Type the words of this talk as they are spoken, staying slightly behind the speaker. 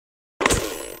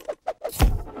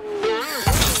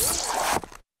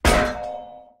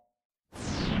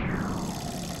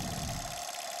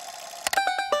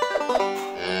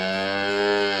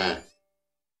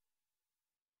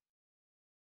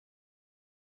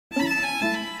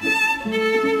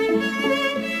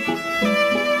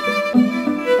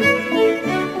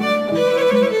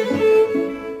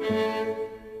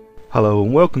Hello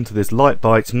and welcome to this Lite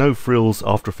Bite no frills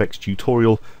After Effects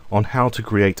tutorial on how to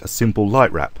create a simple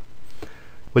light wrap.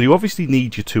 Well, you obviously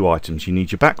need your two items. You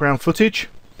need your background footage,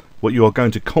 what you are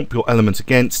going to comp your element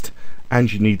against,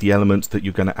 and you need the element that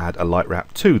you're going to add a light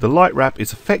wrap to. The light wrap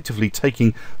is effectively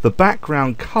taking the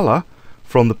background color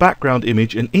from the background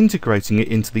image and integrating it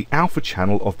into the alpha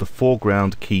channel of the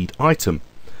foreground keyed item.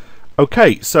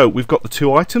 Okay, so we've got the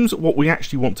two items. What we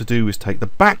actually want to do is take the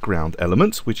background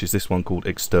element, which is this one called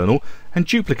external, and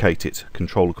duplicate it.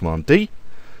 Control or Command D.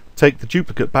 Take the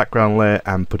duplicate background layer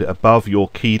and put it above your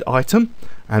keyed item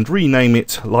and rename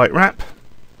it light wrap.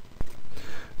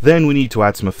 Then we need to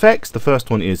add some effects. The first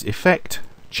one is effect,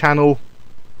 channel,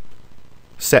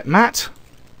 set matte.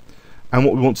 And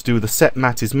what we want to do with the set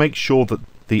matte is make sure that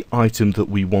the item that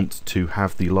we want to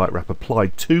have the light wrap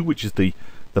applied to, which is the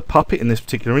puppet in this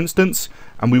particular instance,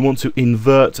 and we want to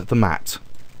invert the matte.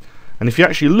 And if you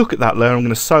actually look at that layer, I'm going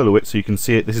to solo it so you can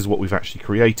see it. This is what we've actually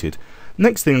created.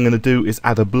 Next thing I'm going to do is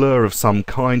add a blur of some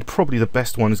kind. Probably the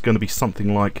best one is going to be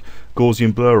something like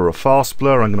Gaussian blur or a fast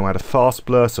blur. I'm going to add a fast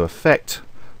blur, so effect,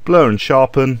 blur and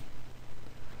sharpen,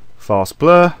 fast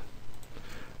blur.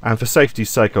 And for safety's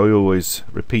sake, I always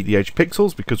repeat the edge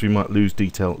pixels because we might lose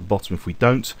detail at the bottom if we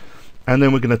don't. And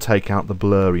then we're going to take out the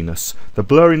blurriness. The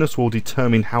blurriness will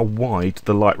determine how wide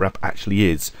the light wrap actually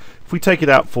is. If we take it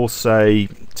out for, say,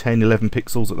 10-11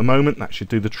 pixels at the moment, that should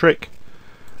do the trick.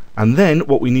 And then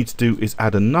what we need to do is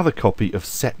add another copy of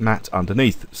set matte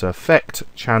underneath. So effect,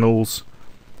 channels,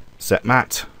 set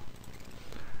matte.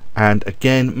 And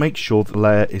again, make sure the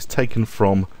layer is taken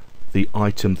from the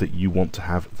item that you want to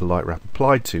have the light wrap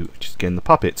applied to, which is again the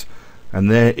puppet.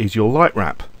 And there is your light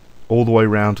wrap all the way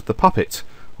around the puppet.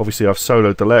 Obviously I've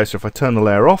soloed the layer, so if I turn the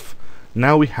layer off,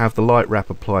 now we have the light wrap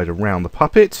applied around the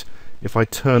puppet. If I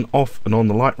turn off and on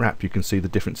the light wrap, you can see the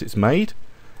difference it's made.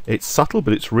 It's subtle,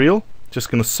 but it's real. Just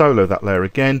going to solo that layer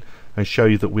again and show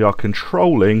you that we are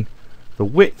controlling the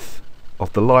width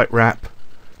of the light wrap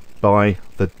by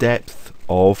the depth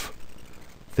of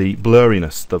the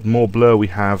blurriness. The more blur we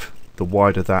have, the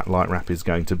wider that light wrap is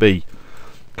going to be.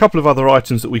 A couple of other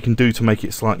items that we can do to make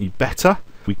it slightly better.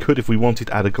 We could, if we wanted,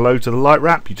 add a glow to the light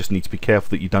wrap. You just need to be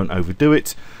careful that you don't overdo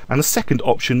it. And the second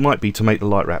option might be to make the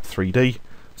light wrap 3D.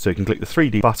 So you can click the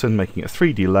 3D button, making it a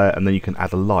 3D layer, and then you can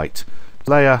add a light.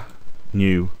 Layer,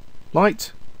 new,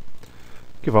 light.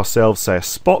 Give ourselves, say, a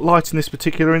spotlight in this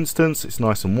particular instance. It's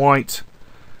nice and white.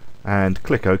 And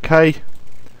click OK.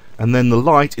 And then the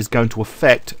light is going to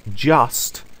affect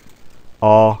just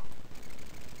our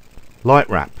light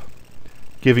wrap,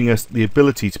 giving us the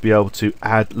ability to be able to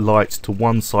add light to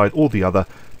one side or the other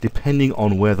depending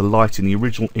on where the light in the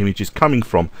original image is coming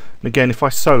from. And again, if I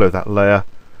solo that layer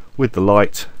with the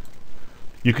light,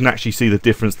 you can actually see the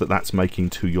difference that that's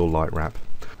making to your light wrap.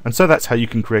 And so that's how you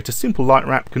can create a simple light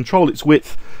wrap, control its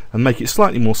width and make it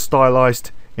slightly more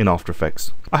stylized in After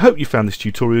Effects. I hope you found this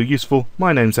tutorial useful.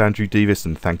 My name's Andrew Davis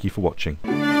and thank you for watching.